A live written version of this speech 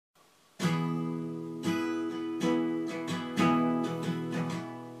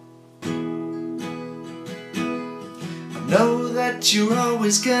that you're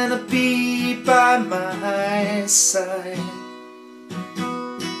always gonna be by my side,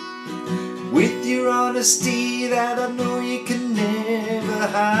 with your honesty that I know you can never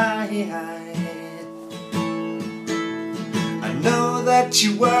hide. I know that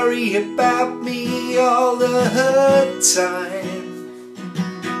you worry about me all the time.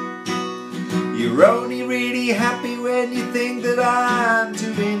 You're only really happy when you think that I'm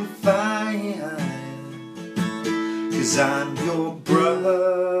doing fine, 'cause I'm your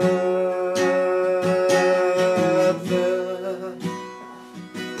brother.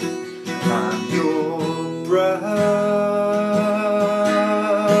 I'm your brother.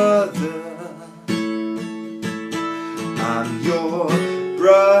 I'm your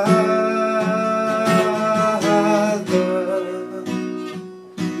brother.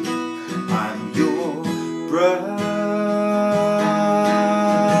 I'm your brother.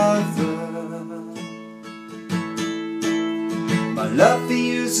 My love for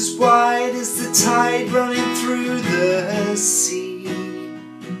you's as wide as the tide running through the sea,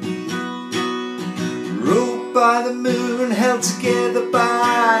 ruled by the moon, held together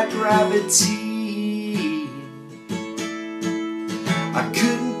by gravity. I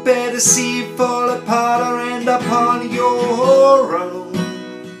couldn't bear to see you fall apart or end up on your own.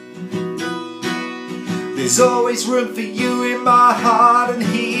 There's always room for you in my heart and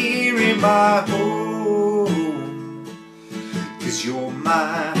here in my home, 'cause you're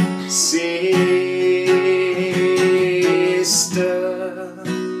my sister.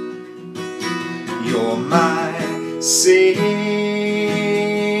 You're my sister.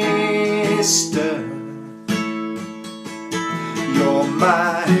 You're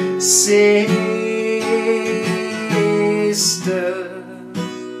my sister.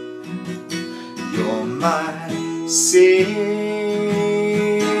 You're my sister.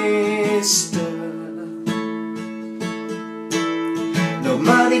 No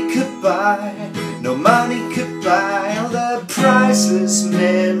money could buy, no money could buy all the priceless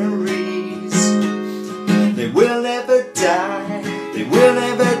memories. They will never die, they will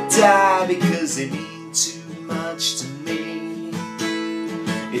never die, because they mean too much to me.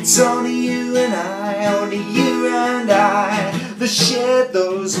 It's only you and I that shared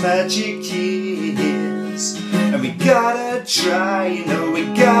those magic years. And we gotta try, you know, we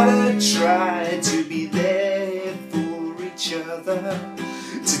gotta try to be there for each other,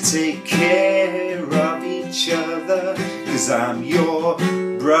 to take care of each other, 'cause I'm your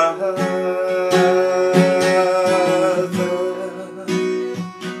brother.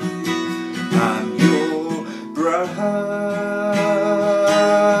 I'm your brother.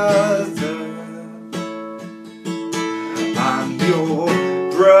 I'm your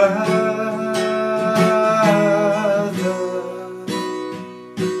brother.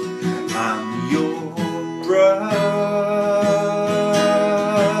 I'm your brother.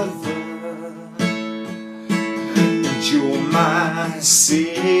 And you're my sister.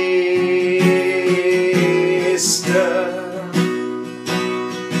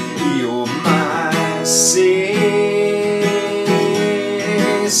 You're my sister.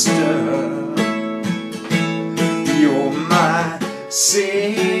 You're my sister.